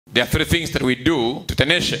There are three things that we do to the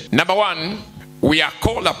nation. Number one, we are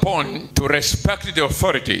called upon to respect the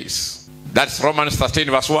authorities. That's Romans 13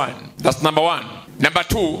 verse 1. That's number one. Number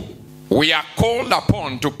two, we are called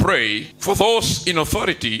upon to pray for those in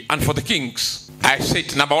authority and for the kings. I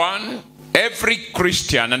said number one, every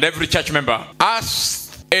Christian and every church member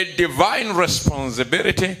has a divine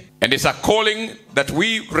responsibility, and it's a calling that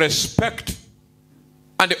we respect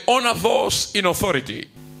and honor those in authority.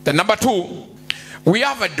 Then number two, we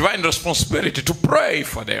have a divine responsibility to pray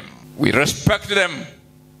for them. We respect them.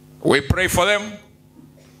 We pray for them.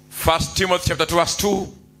 1 Timothy chapter 2 verse 2.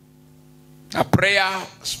 A prayer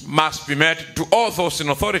must be made to all those in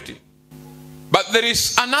authority. But there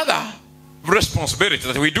is another responsibility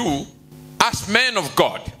that we do as men of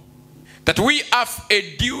God. That we have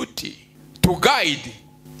a duty to guide,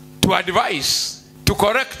 to advise, to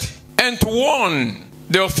correct, and to warn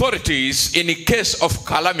the authorities in a case of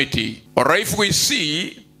calamity, or if we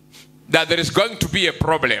see that there is going to be a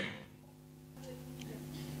problem.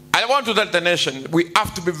 I want to tell the nation, we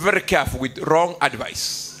have to be very careful with wrong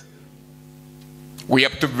advice. We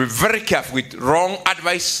have to be very careful with wrong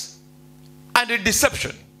advice and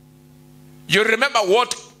deception. You remember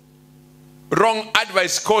what wrong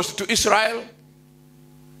advice caused to Israel?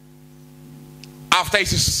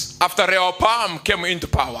 After Rehoboam came into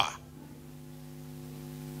power.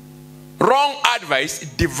 Wrong advice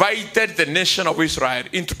divided the nation of Israel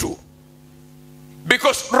into two.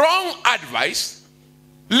 Because wrong advice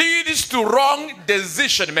leads to wrong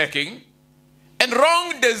decision making, and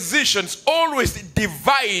wrong decisions always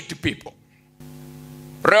divide people.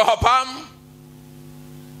 Rehoboam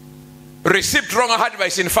received wrong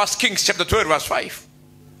advice in 1 Kings chapter 12 verse 5.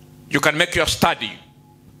 You can make your study.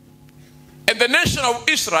 And the nation of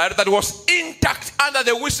Israel that was intact under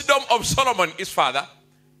the wisdom of Solomon, his father,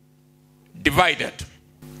 divided.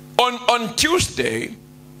 On Tuesday,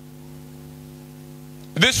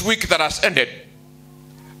 this week that has ended,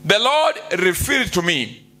 the Lord revealed to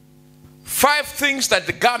me 5 things that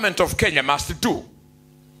the government of Kenya must do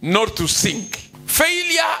not to sink.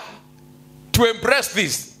 Failure to embrace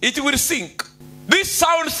this, it will sink. This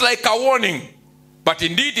sounds like a warning, but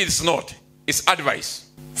indeed it's not. It's advice.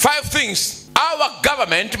 5 things our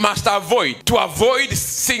government must avoid to avoid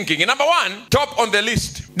sinking. Number one, top on the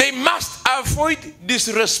list, they must avoid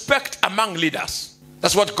disrespect among leaders.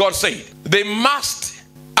 That's what God said. They must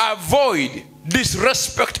avoid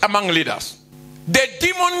disrespect among leaders. The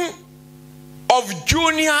demon of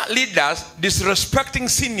junior leaders disrespecting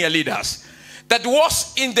senior leaders that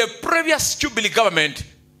was in the previous Jubilee government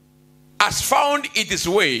has found its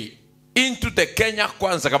way into the Kenya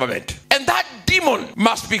Kwanza government. And that demon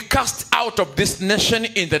must be cast out of this nation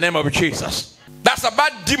in the name of Jesus. That's a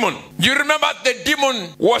bad demon. You remember the demon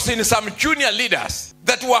was in some junior leaders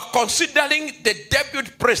that were considering the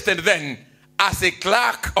deputy president then as a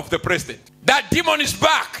clerk of the president. That demon is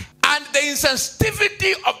back. And the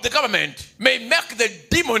insensitivity of the government may make the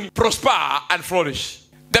demon prosper and flourish.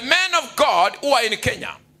 The men of God who are in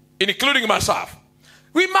Kenya, including myself,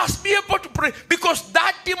 we must be able to pray, because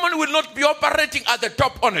that demon will not be operating at the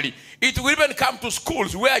top only. It will even come to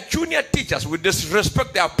schools where junior teachers will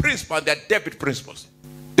disrespect their principal and their deputy principals.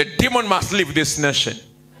 The demon must leave this nation.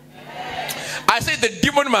 Amen. I say the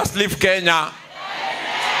demon must leave Kenya. Amen.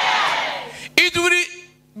 It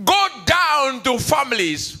will go down to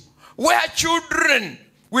families where children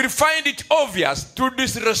will find it obvious to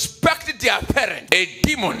disrespect their parents. A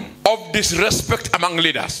demon of disrespect among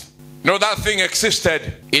leaders. No, that thing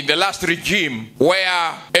existed in the last regime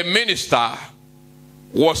where a minister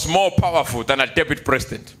was more powerful than a deputy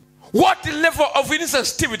president. What level of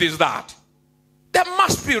insensitivity is that? There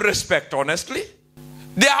must be respect, honestly.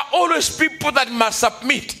 There are always people that must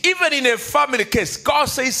submit. Even in a family case, God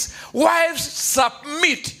says, wives,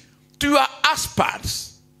 submit to your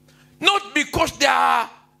husbands. Not because they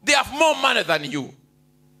have more money than you,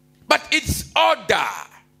 but it's order.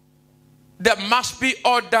 There must be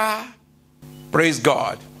order. Praise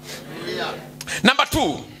God. Yeah. Number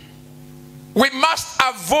 2, we must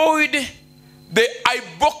avoid the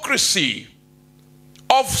hypocrisy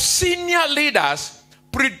of senior leaders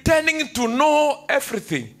pretending to know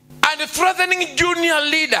everything and threatening junior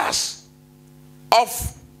leaders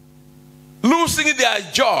of losing their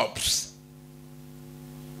jobs.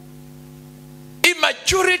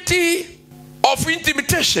 Immaturity of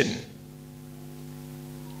intimidation.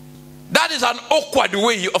 That is an awkward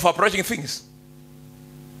way of approaching things.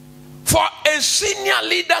 For a senior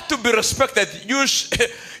leader to be respected,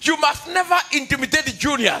 you must never intimidate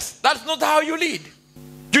juniors. That's not how you lead.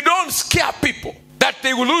 You don't scare people that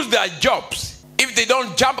they will lose their jobs if they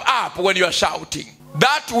don't jump up when you are shouting.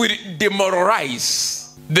 That will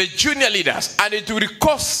demoralize the junior leaders, and it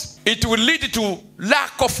will lead to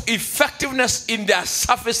lack of effectiveness in their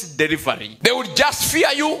service delivery. They will just fear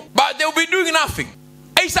you, but they will be doing nothing.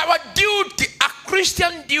 It's our duty, a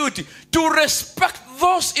Christian duty, to respect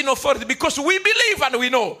those in authority, because we believe and we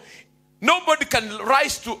know nobody can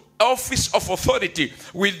rise to office of authority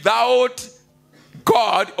without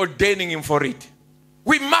God ordaining him for it.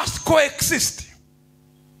 We must coexist.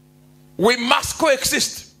 We must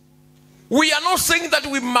coexist. We are not saying that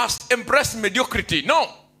we must embrace mediocrity. No.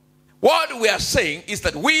 What we are saying is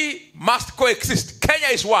that we must coexist. Kenya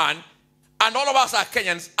is one, and all of us are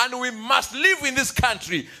Kenyans, and we must live in this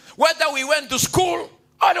country, whether we went to school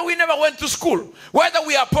or we never went to school, whether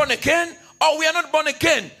we are born again or we are not born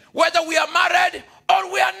again, whether we are married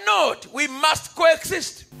or we are not. We must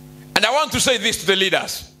coexist. And I want to say this to the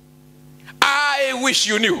leaders. I wish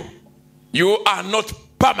you knew you are not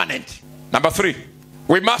permanent. Number 3,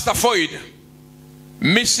 we must avoid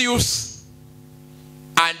misuse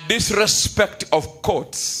and disrespect of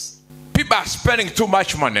courts. People are spending too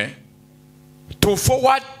much money to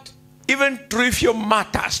forward even trivial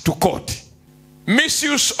matters to court.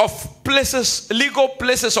 Misuse of places, legal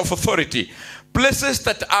places of authority, places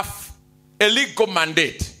that have a legal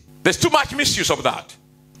mandate. There's too much misuse of that.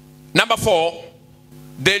 Number 4,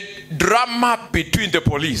 the drama between the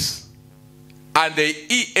police and the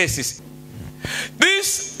EACC.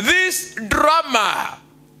 This drama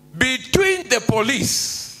between the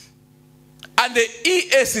police and the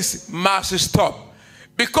EACC must stop,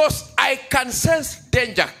 because I can sense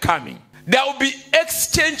danger coming. There will be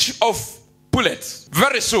exchange of bullets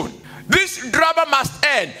very soon. This drama must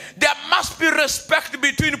end. There must be respect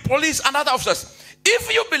between police and other officers.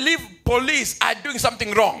 If you believe police are doing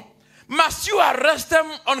something wrong, must you arrest them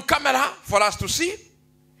on camera for us to see?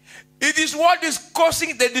 It is what is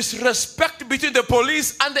causing the disrespect between the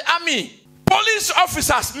police and the army. Police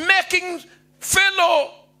officers making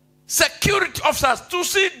fellow security officers to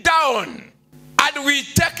sit down, and we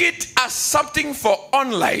take it as something for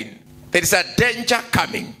online. There is a danger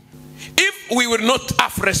coming if we will not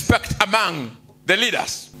have respect among the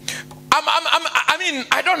leaders.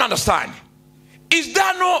 I don't understand. Is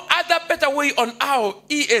there no other better way on how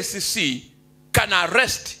EACC can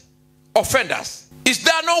arrest offenders? Is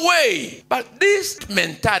there no way? But this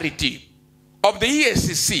mentality of the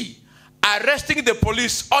EACC arresting the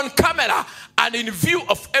police on camera and in view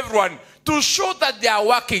of everyone to show that they are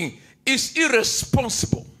working is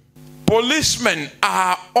irresponsible. Policemen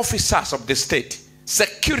are officers of the state,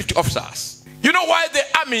 security officers. You know why the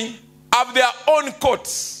army have their own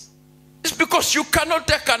courts? It's because you cannot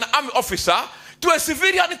take an army officer to a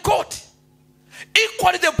civilian court.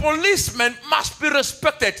 Equally, the policeman must be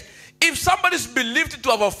respected. If somebody is believed to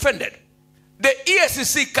have offended, the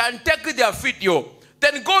EACC can take their video,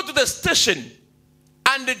 then go to the station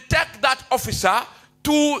and take that officer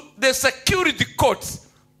to the security courts.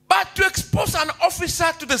 But to expose an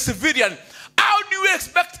officer to the civilian, how do you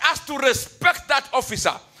expect us to respect that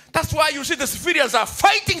officer? That's why you see the civilians are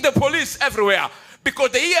fighting the police everywhere, because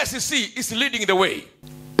the EACC is leading the way.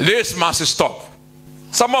 This must stop.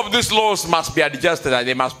 Some of these laws must be adjusted and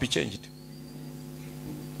they must be changed.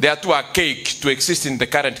 They are too archaic to exist in the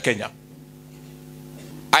current Kenya.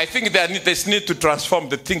 I think there's need to transform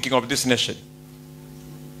the thinking of this nation.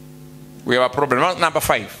 We have a problem. Number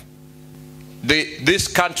 5. This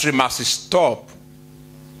country must stop,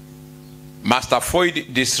 must avoid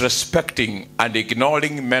disrespecting and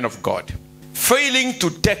ignoring men of God. Failing to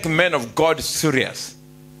take men of God serious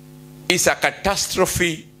is a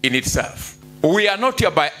catastrophe in itself. We are not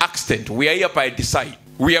here by accident. We are here by design.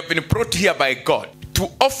 We have been brought here by God to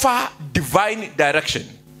offer divine direction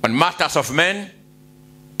on matters of men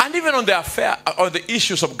and even on the affair or the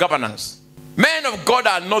issues of governance. Men of God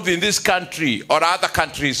are not in this country or other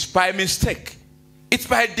countries by mistake. It's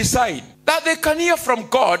by design that they can hear from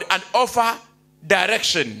God and offer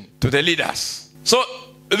direction to the leaders. So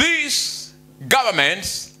these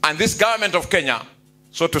governments and this government of Kenya,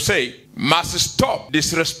 so to say, must stop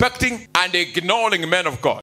disrespecting and ignoring men of God.